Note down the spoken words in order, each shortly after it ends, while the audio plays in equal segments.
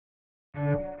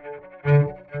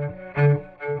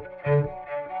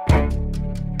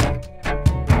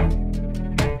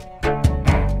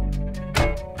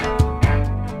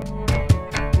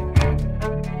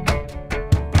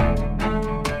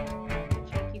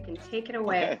Take it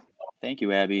away. Okay. Thank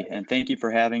you, Abby, and thank you for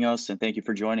having us, and thank you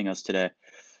for joining us today.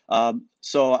 I'm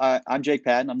Jake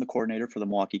Patten. I'm the coordinator for the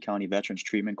Milwaukee County Veterans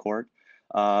Treatment Court.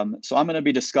 So I'm going to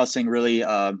be discussing really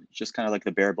just kind of like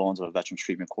the bare bones of a Veterans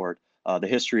Treatment Court, the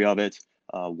history of it,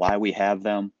 why we have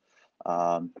them,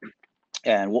 um,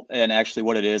 and actually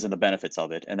what it is and the benefits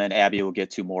of it. And then Abby will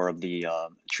get to more of the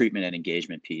treatment and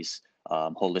engagement piece,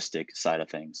 holistic side of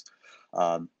things.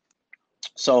 Um,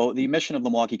 so the mission of the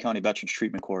Milwaukee County Veterans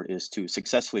Treatment Court is to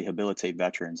successfully rehabilitate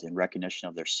veterans in recognition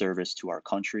of their service to our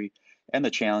country and the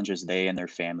challenges they and their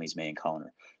families may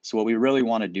encounter. So what we really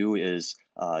want to do is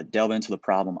delve into the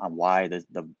problem on why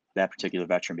that particular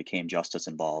veteran became justice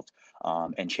involved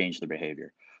and change their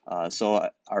behavior.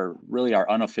 Our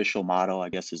unofficial motto, I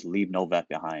guess, is leave no vet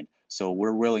behind. So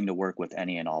we're willing to work with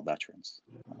any and all veterans.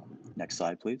 Next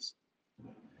slide, please.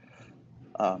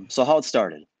 So how it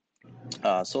started.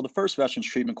 So the first Veterans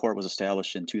Treatment Court was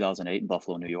established in 2008 in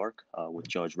Buffalo, New York, with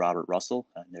Judge Robert Russell,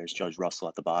 and there's Judge Russell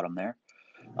at the bottom there.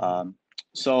 Um,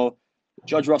 so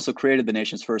Judge Russell created the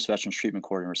nation's first Veterans Treatment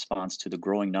Court in response to the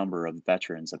growing number of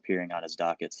veterans appearing on his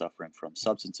docket suffering from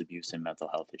substance abuse and mental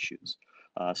health issues.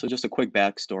 So just a quick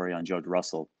backstory on Judge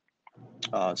Russell.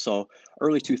 So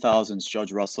early 2000s,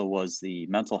 Judge Russell was the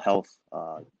mental health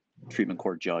treatment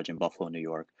court judge in Buffalo, New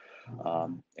York.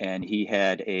 And he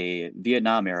had a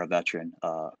Vietnam era veteran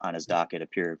on his docket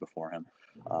appear before him.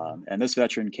 And this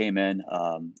veteran came in,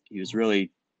 he was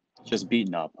really just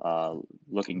beaten up,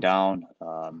 looking down,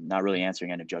 not really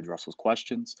answering any of Judge Russell's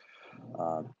questions.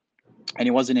 Uh, and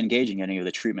he wasn't engaging any of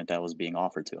the treatment that was being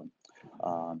offered to him.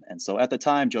 And so at the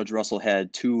time, Judge Russell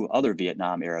had two other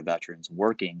Vietnam era veterans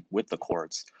working with the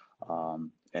courts.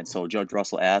 And so Judge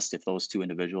Russell asked if those two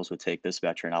individuals would take this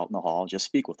veteran out in the hall, just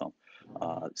speak with them,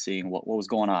 seeing what was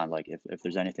going on, like if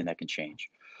there's anything that can change.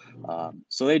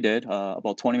 So they did.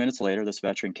 About 20 minutes later, this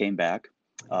veteran came back,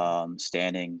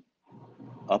 standing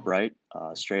upright,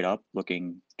 straight up,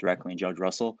 looking directly in Judge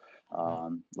Russell,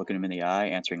 looking him in the eye,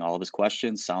 answering all of his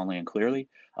questions soundly and clearly.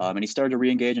 And he started to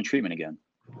re-engage in treatment again.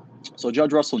 So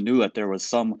Judge Russell knew that there was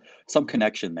some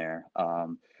connection there,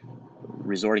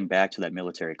 resorting back to that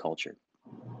military culture.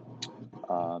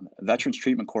 Veterans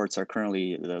treatment courts are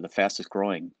currently the fastest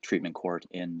growing treatment court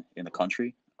in the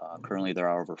country. Currently, there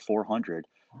are over 400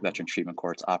 veteran treatment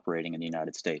courts operating in the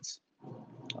United States.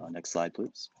 Next slide,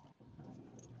 please.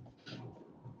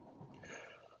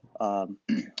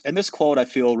 And this quote, I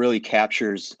feel, really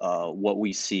captures what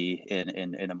we see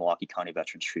in the Milwaukee County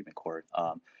Veterans Treatment Court.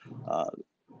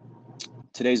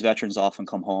 Today's veterans often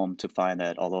come home to find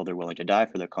that although they're willing to die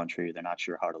for their country, they're not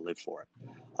sure how to live for it.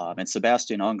 And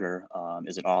Sebastian Unger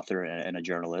is an author and a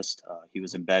journalist. He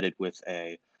was embedded with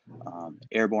a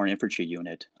airborne infantry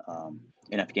unit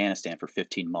in Afghanistan for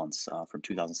 15 months from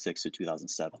 2006 to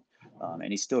 2007.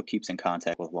 And he still keeps in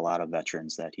contact with a lot of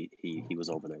veterans that he was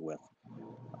over there with.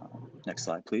 Next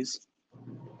slide, please.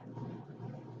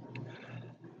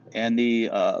 And the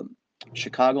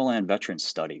Chicagoland Veterans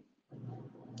Study.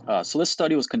 So this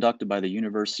study was conducted by the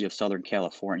University of Southern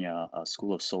California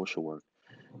School of Social Work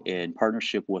in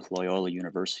partnership with Loyola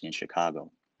University in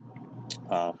Chicago.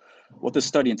 What this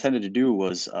study intended to do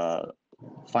was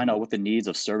find out what the needs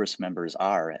of service members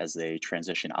are as they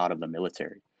transition out of the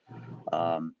military.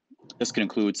 This can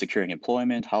include securing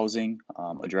employment, housing,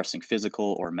 addressing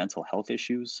physical or mental health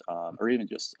issues, or even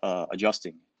just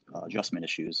adjustment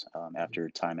issues after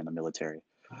time in the military.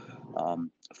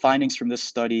 Findings from this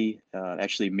study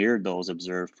actually mirrored those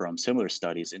observed from similar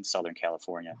studies in Southern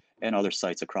California and other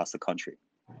sites across the country.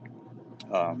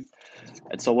 And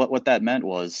so what that meant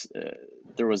was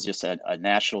there was just a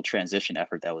national transition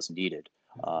effort that was needed.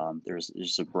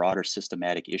 There's a broader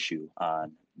systematic issue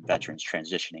on veterans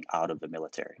transitioning out of the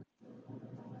military.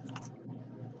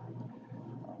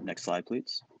 Next slide,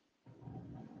 please.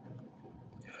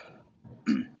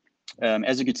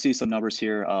 As you can see, some numbers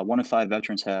here, 1 in 5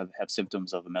 veterans have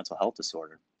symptoms of a mental health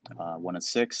disorder. 1 in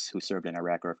 6 who served in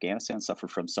Iraq or Afghanistan suffer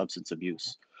from substance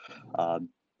abuse.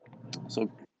 So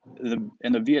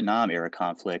in the Vietnam era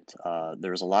conflict,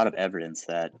 there was a lot of evidence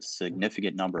that a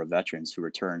significant number of veterans who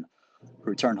returned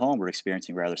home were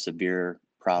experiencing rather severe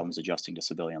problems adjusting to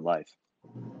civilian life.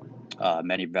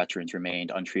 Many veterans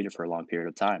remained untreated for a long period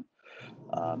of time.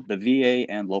 The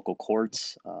VA and local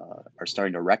courts are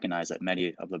starting to recognize that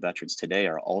many of the veterans today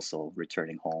are also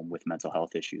returning home with mental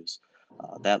health issues.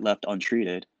 That left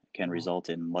untreated can result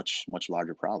in much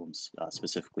larger problems,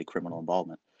 specifically criminal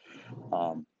involvement.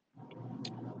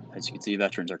 As you can see,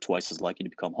 veterans are twice as likely to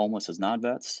become homeless as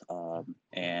non-vets,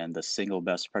 and the single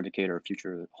best predicator of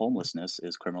future homelessness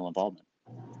is criminal involvement.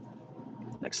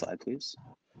 Next slide, please.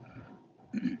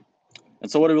 And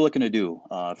so what are we looking to do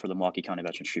for the Milwaukee County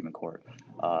Veterans Treatment Court?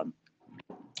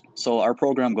 So our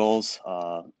program goals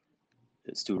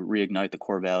is to reignite the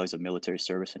core values of military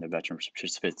service in a veteran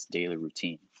participant's daily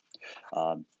routine.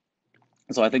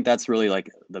 So I think that's really like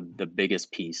the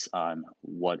biggest piece on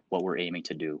what we're aiming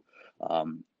to do.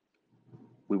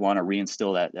 We want to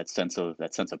reinstill that sense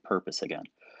of purpose again.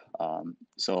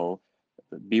 So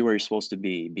be where you're supposed to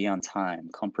be on time,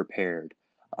 come prepared,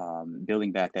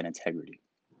 building back that integrity.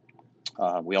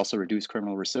 We also reduce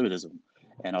criminal recidivism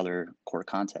and other court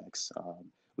contacts.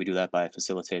 We do that by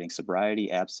facilitating sobriety,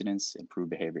 abstinence,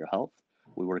 improved behavioral health.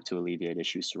 We work to alleviate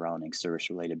issues surrounding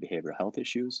service-related behavioral health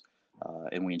issues,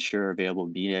 and we ensure available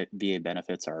VA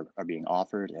benefits are being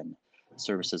offered and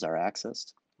services are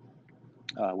accessed.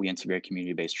 We integrate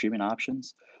community-based treatment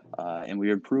options, and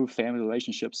we improve family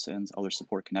relationships and other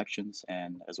support connections,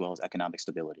 and as well as economic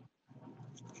stability.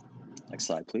 Next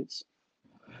slide, please.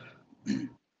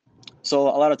 So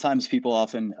a lot of times people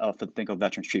often think of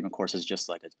veterans treatment course as just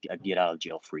like a get out of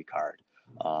jail free card.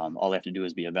 All they have to do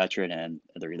is be a veteran and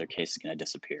their case is going to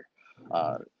disappear.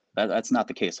 That's not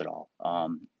the case at all.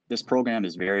 This program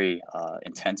is very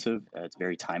intensive. It's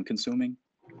very time consuming.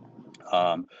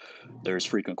 There's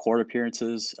frequent court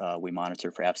appearances. We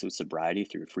monitor for absolute sobriety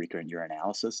through frequent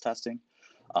urinalysis testing.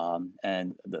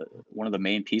 And one of the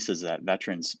main pieces is that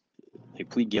veterans, they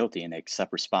plead guilty and they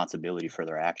accept responsibility for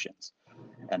their actions.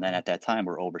 And then at that time,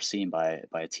 we're overseen by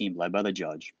a team led by the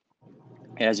judge.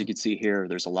 As you can see here,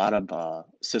 there's a lot of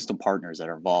system partners that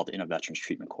are involved in a veterans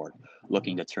treatment court,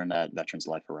 looking to turn that veteran's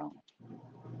life around.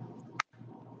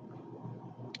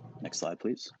 Next slide,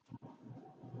 please.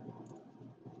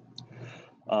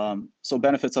 So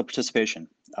benefits of participation.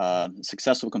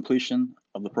 Successful completion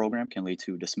of the program can lead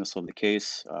to dismissal of the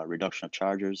case, reduction of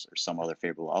charges, or some other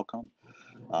favorable outcome.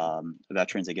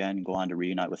 Veterans, again, go on to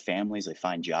reunite with families, they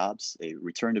find jobs, they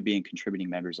return to being contributing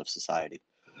members of society.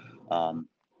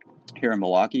 Here in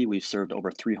Milwaukee, we've served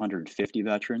over 350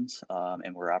 veterans,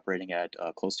 and we're operating at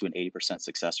close to an 80%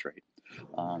 success rate.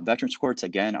 Veterans courts,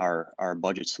 again, are our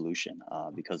budget solution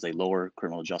because they lower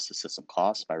criminal justice system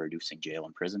costs by reducing jail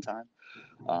and prison time,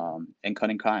 and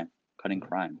cutting crime.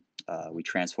 We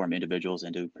transform individuals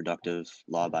into productive,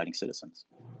 law-abiding citizens.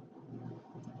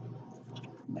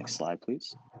 Next slide,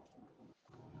 please.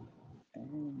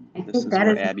 And this is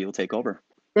where Abby will take over.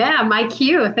 Yeah, my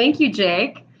cue. Thank you,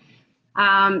 Jake.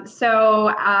 Again,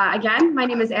 my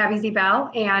name is Abby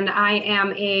Ziebell, and I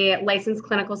am a licensed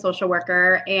clinical social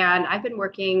worker, and I've been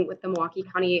working with the Milwaukee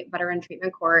County Veteran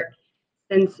Treatment Court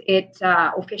since it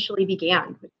officially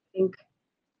began, which I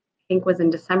think was in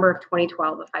December of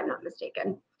 2012, if I'm not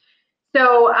mistaken.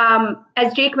 So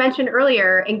as Jake mentioned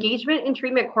earlier, engagement in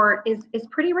treatment court is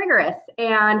pretty rigorous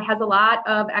and has a lot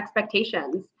of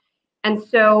expectations. And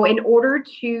so in order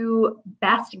to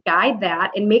best guide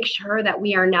that and make sure that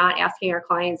we are not asking our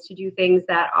clients to do things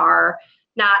that are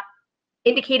not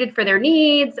indicated for their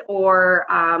needs, or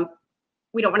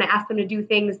we don't want to ask them to do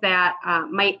things that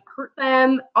might hurt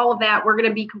them, all of that, we're going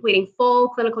to be completing full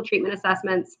clinical treatment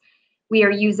assessments. We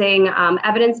are using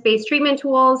evidence-based treatment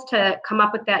tools to come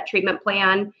up with that treatment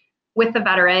plan with the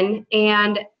veteran,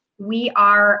 and we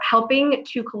are helping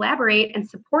to collaborate and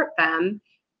support them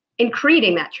in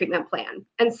creating that treatment plan.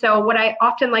 And so what I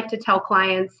often like to tell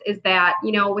clients is that,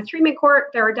 you know, with treatment court,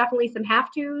 there are definitely some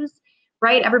have-tos,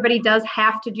 right? Everybody does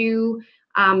have to do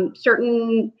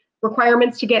certain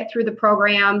requirements to get through the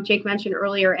program. Jake mentioned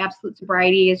earlier, absolute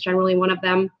sobriety is generally one of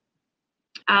them.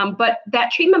 But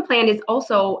that treatment plan is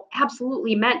also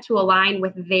absolutely meant to align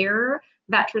with their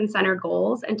veteran-centered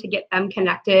goals and to get them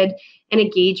connected and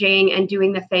engaging and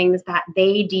doing the things that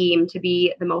they deem to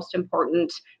be the most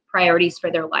important priorities for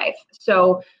their life.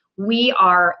 So we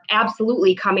are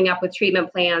absolutely coming up with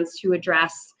treatment plans to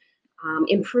address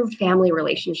improved family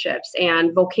relationships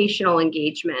and vocational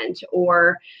engagement,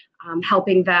 or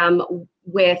helping them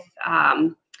with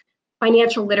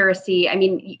financial literacy. I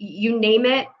mean, you name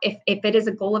it. If it is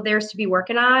a goal of theirs to be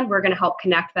working on, we're going to help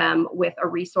connect them with a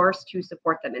resource to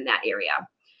support them in that area.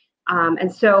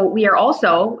 And so we are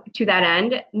also, to that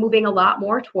end, moving a lot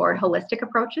more toward holistic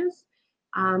approaches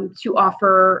to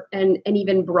offer an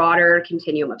even broader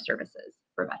continuum of services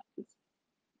for veterans.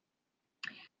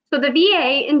 So the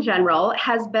VA in general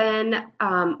has been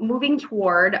moving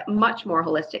toward much more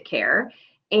holistic care.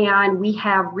 And we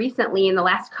have recently, in the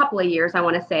last couple of years, I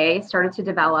want to say, started to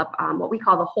develop what we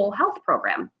call the whole health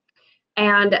program.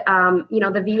 And, you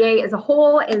know, the VA as a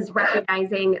whole is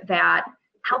recognizing that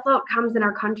health outcomes in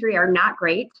our country are not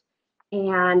great.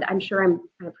 And I'm sure I'm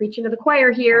kind of preaching to the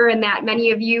choir here, and that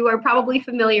many of you are probably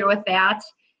familiar with that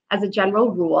as a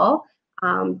general rule.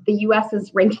 The US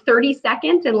is ranked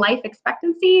 32nd in life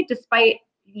expectancy, despite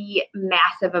the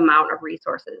massive amount of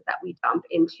resources that we dump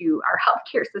into our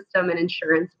healthcare system and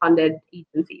insurance-funded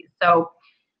agencies. So,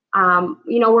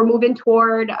 we're moving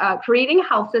toward creating a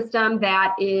health system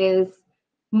that is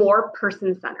more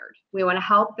person-centered. We want to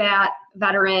help that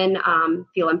veteran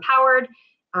feel empowered,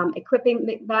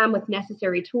 equipping them with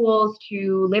necessary tools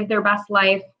to live their best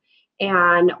life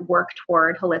and work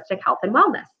toward holistic health and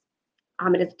wellness.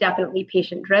 It is definitely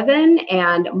patient-driven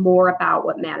and more about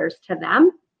what matters to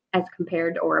them as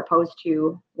compared or opposed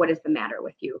to what is the matter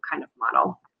with you kind of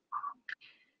model.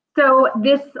 So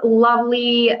this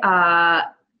lovely,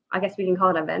 I guess we can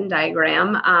call it a Venn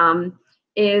diagram,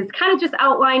 is kind of just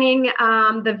outlining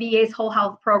the VA's whole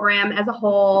health program as a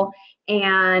whole.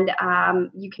 And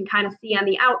you can kind of see on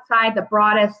the outside, the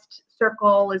broadest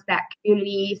circle is that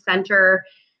community center.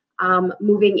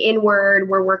 Moving inward,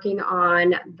 we're working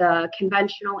on the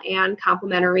conventional and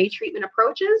complementary treatment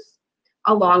approaches,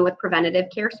 along with preventative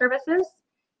care services.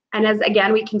 And as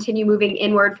again, we continue moving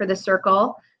inward for the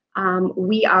circle,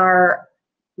 we are,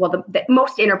 well, the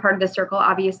most inner part of the circle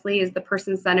obviously is the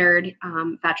person-centered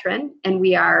veteran, and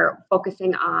we are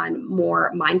focusing on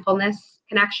more mindfulness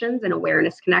connections and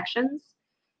awareness connections.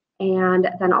 And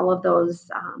then all of those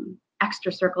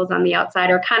extra circles on the outside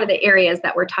are kind of the areas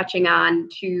that we're touching on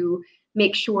to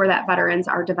make sure that veterans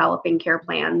are developing care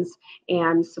plans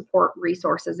and support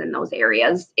resources in those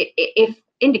areas if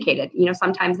indicated.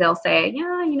 Sometimes they'll say,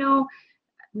 yeah,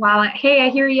 hey, I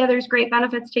hear you, there's great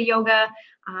benefits to yoga.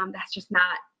 That's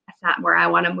not where I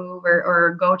want to move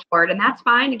or go toward. And that's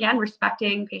fine. Again,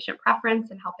 respecting patient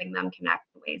preference and helping them connect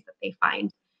the ways that they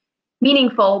find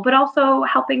meaningful, but also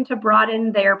helping to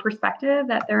broaden their perspective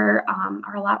that there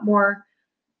are a lot more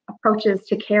approaches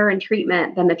to care and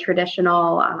treatment than the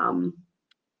traditional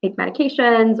take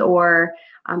medications or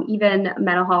even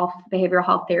mental health, behavioral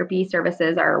health therapy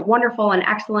services are wonderful and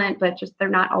excellent, but just they're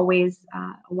not always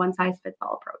a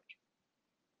one-size-fits-all approach.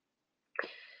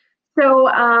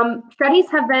 So studies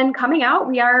have been coming out.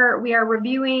 We are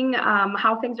reviewing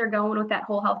how things are going with that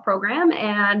whole health program,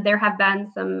 and there have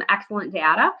been some excellent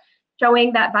data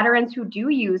showing that veterans who do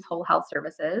use whole health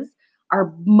services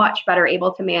are much better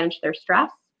able to manage their stress.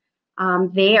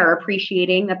 They are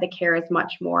appreciating that the care is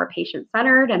much more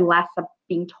patient-centered and less of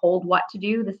being told what to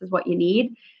do. This is what you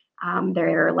need.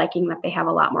 They're liking that they have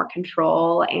a lot more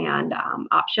control and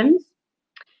options.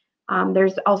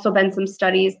 There's also been some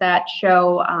studies that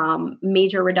show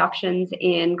major reductions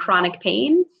in chronic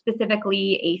pain,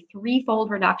 specifically a threefold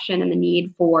reduction in the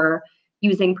need for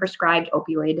using prescribed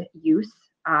opioid use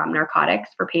narcotics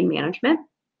for pain management.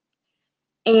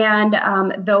 And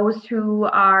those who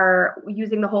are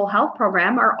using the whole health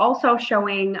program are also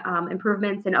showing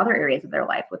improvements in other areas of their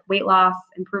life with weight loss,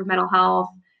 improved mental health,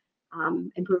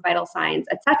 improved vital signs,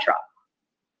 etc.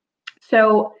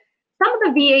 So some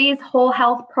of the VA's whole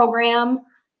health program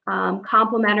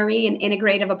complementary and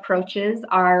integrative approaches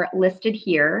are listed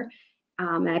here.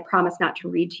 And I promise not to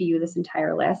read to you this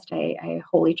entire list. I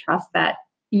wholly trust that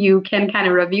you can kind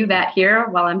of review that here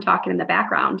while I'm talking in the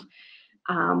background.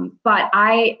 But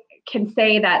I can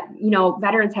say that,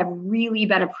 veterans have really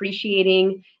been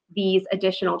appreciating these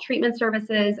additional treatment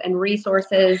services and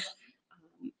resources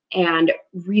and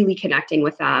really connecting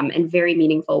with them in very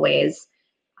meaningful ways.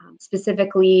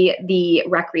 Specifically, the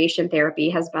recreation therapy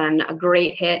has been a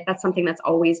great hit. That's something that's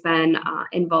always been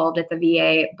involved at the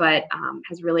VA, but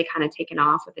has really kind of taken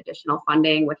off with additional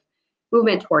funding with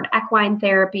movement toward equine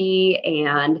therapy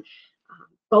and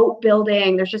boat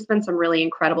building. There's just been some really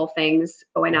incredible things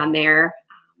going on there.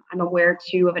 I'm aware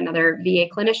too of another VA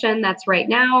clinician that's right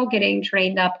now getting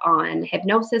trained up on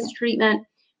hypnosis treatment,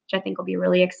 which I think will be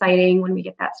really exciting when we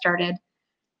get that started.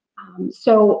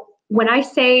 So when I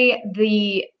say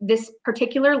this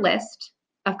particular list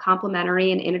of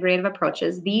complementary and integrative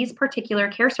approaches, these particular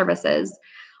care services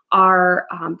are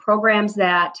programs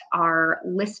that are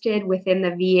listed within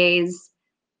the VA's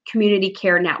community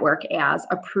care network as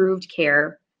approved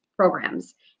care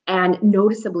programs. And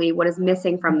noticeably, what is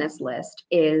missing from this list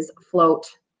is FLOAT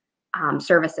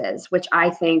services, which I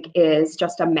think is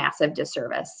just a massive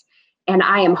disservice. And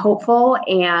I am hopeful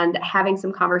and having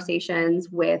some conversations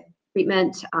with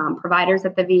treatment providers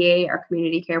at the VA, our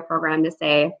community care program, to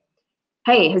say,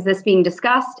 hey, is this being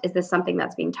discussed? Is this something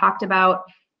that's being talked about?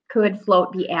 Could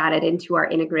FLOAT be added into our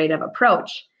integrative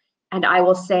approach? And I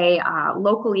will say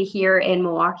locally here in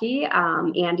Milwaukee,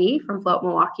 Andy from FLOAT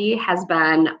Milwaukee has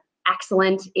been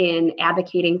excellent in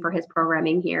advocating for his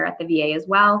programming here at the VA as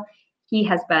well. He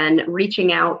has been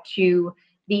reaching out to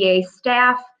VA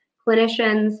staff,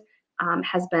 clinicians,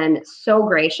 has been so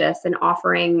gracious in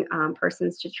offering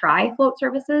persons to try FLOAT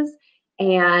services.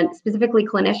 and specifically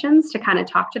clinicians to kind of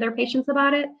talk to their patients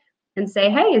about it and say,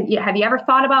 hey, have you ever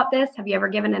thought about this? Have you ever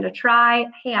given it a try?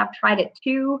 Hey, I've tried it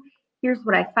too. Here's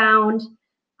what I found.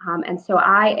 And so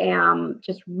I am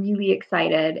just really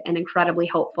excited and incredibly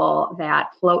hopeful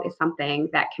that FLOAT is something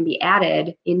that can be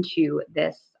added into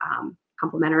this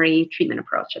complementary treatment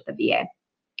approach at the VA.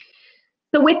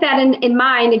 So with that in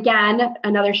mind, again,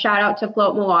 another shout out to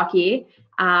FLOAT Milwaukee.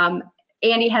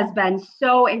 Andy has been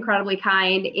so incredibly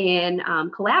kind in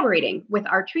collaborating with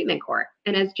our treatment court.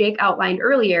 And as Jake outlined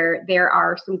earlier, there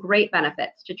are some great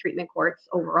benefits to treatment courts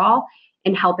overall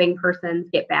in helping persons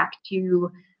get back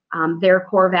to their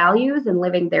core values and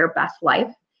living their best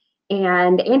life.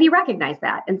 And Andy recognized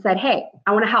that and said, hey,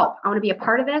 I want to help. I want to be a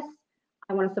part of this.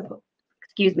 I want to support,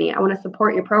 I want to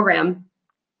support your program.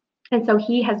 And so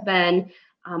he has been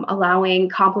allowing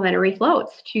complimentary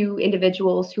floats to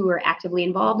individuals who are actively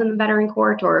involved in the veteran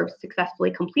court or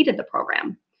successfully completed the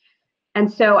program.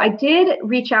 And so I did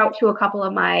reach out to a couple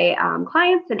of my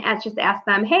clients and just asked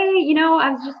them, hey, you know, I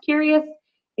was just curious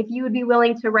if you would be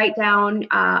willing to write down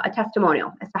a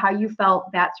testimonial as to how you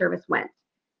felt that service went.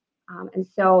 And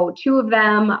so two of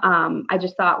them I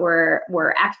just thought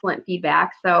were excellent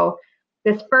feedback. So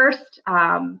this first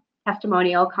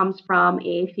testimonial comes from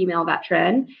a female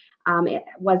veteran. It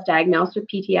was diagnosed with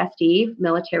PTSD,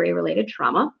 military-related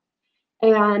trauma.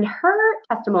 And her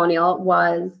testimonial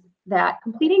was that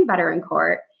completing veteran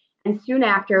court and soon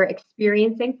after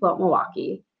experiencing FLOAT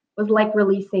Milwaukee was like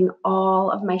releasing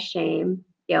all of my shame,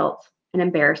 guilt, and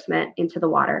embarrassment into the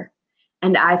water.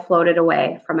 And I floated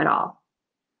away from it all.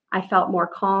 I felt more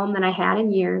calm than I had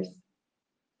in years.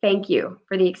 Thank you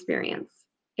for the experience.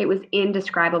 It was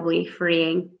indescribably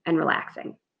freeing and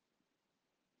relaxing.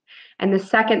 And the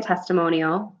second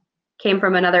testimonial came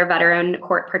from another veteran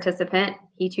court participant.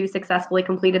 He too successfully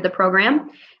completed the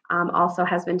program, also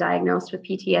has been diagnosed with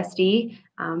PTSD,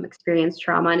 experienced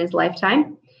trauma in his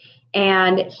lifetime.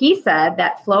 And he said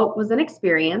that FLOAT was an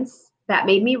experience that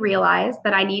made me realize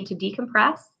that I need to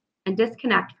decompress and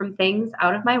disconnect from things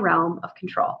out of my realm of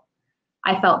control.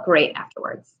 I felt great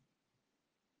afterwards.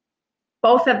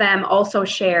 Both of them also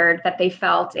shared that they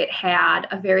felt it had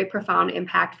a very profound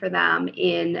impact for them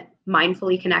in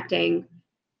mindfully connecting,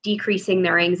 decreasing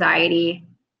their anxiety,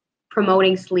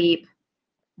 promoting sleep,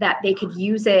 that they could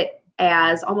use it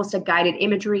as almost a guided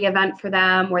imagery event for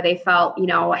them where they felt, you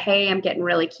know, hey, I'm getting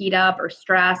really keyed up or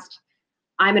stressed.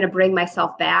 I'm going to bring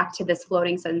myself back to this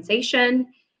floating sensation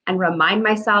and remind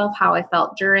myself how I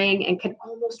felt during, and could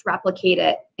almost replicate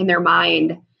it in their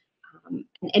mind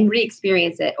and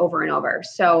re-experience it over and over.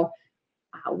 So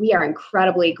we are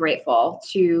incredibly grateful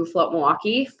to FLOAT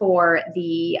Milwaukee for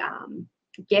the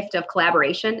gift of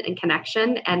collaboration and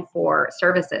connection, and for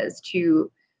services to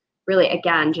really,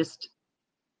 again, just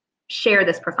share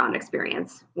this profound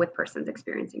experience with persons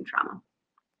experiencing trauma.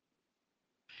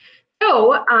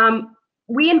 So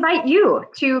we invite you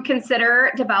to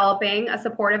consider developing a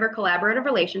supportive or collaborative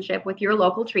relationship with your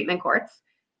local treatment courts.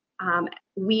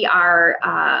 We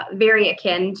are very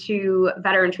akin to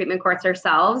veteran treatment courts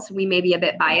ourselves. We may be a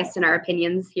bit biased in our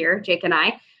opinions here, Jake and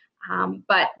I,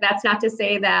 but that's not to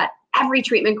say that every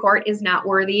treatment court is not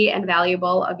worthy and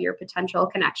valuable of your potential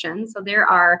connection. So there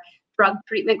are drug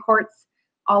treatment courts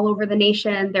all over the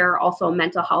nation. There are also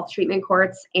mental health treatment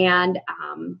courts and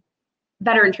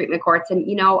veteran treatment courts. And,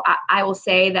 you know, I will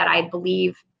say that I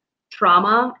believe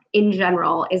trauma in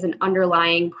general is an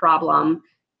underlying problem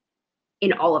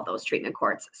in all of those treatment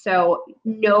courts. So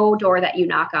no door that you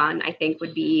knock on, I think,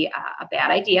 would be a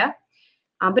bad idea.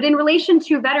 But in relation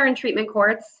to veteran treatment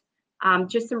courts,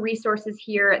 just some resources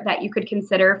here that you could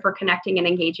consider for connecting and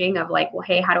engaging of like, well,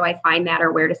 hey, how do I find that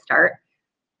or where to start?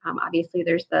 Obviously,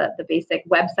 there's the basic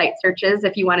website searches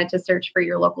if you wanted to search for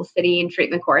your local city and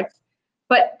treatment courts.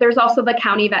 But there's also the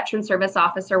County Veteran Service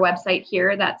Officer website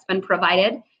here that's been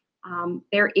provided.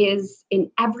 There is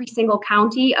in every single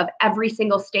county of every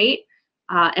single state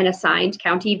an assigned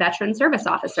county veteran service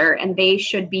officer, and they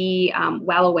should be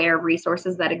well aware of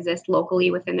resources that exist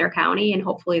locally within their county and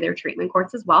hopefully their treatment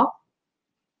courts as well.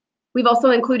 We've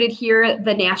also included here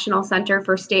the National Center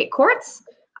for State Courts,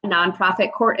 a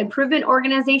nonprofit court improvement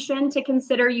organization to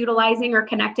consider utilizing or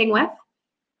connecting with.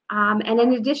 And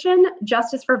in addition,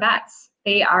 Justice for Vets.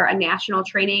 They are a national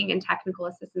training and technical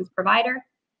assistance provider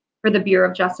for the Bureau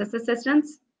of Justice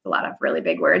Assistance. A lot of really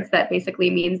big words that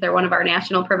basically means they're one of our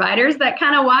national providers that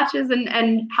kind of watches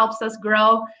and helps us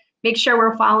grow, make sure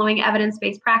we're following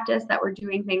evidence-based practice, that we're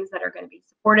doing things that are going to be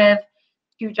supportive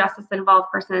to justice-involved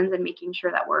persons, and making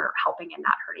sure that we're helping and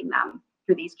not hurting them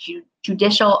through these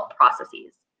judicial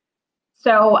processes.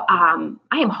 So I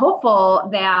am hopeful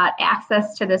that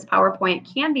access to this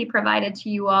PowerPoint can be provided to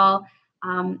you all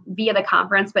via the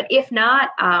conference. But if not,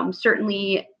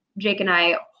 certainly Jake and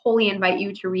I wholly invite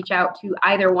you to reach out to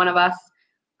either one of us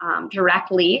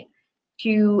directly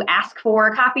to ask for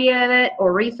a copy of it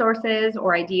or resources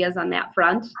or ideas on that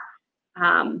front.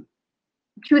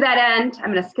 To that end,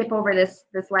 I'm going to skip over this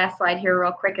last slide here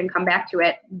real quick and come back to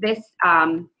it.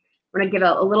 I'm going to give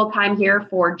a little time here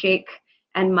for Jake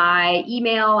and my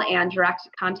email and direct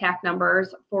contact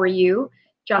numbers for you,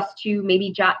 just to maybe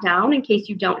jot down in case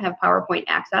you don't have PowerPoint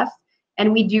access.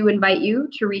 And we do invite you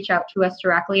to reach out to us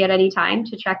directly at any time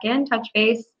to check in, touch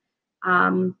base,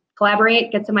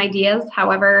 collaborate, get some ideas,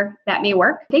 however that may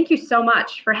work. Thank you so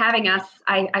much for having us.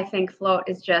 I think FLOAT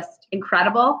is just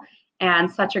incredible and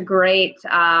such a great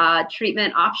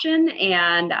treatment option.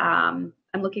 And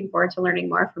I'm looking forward to learning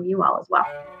more from you all as well.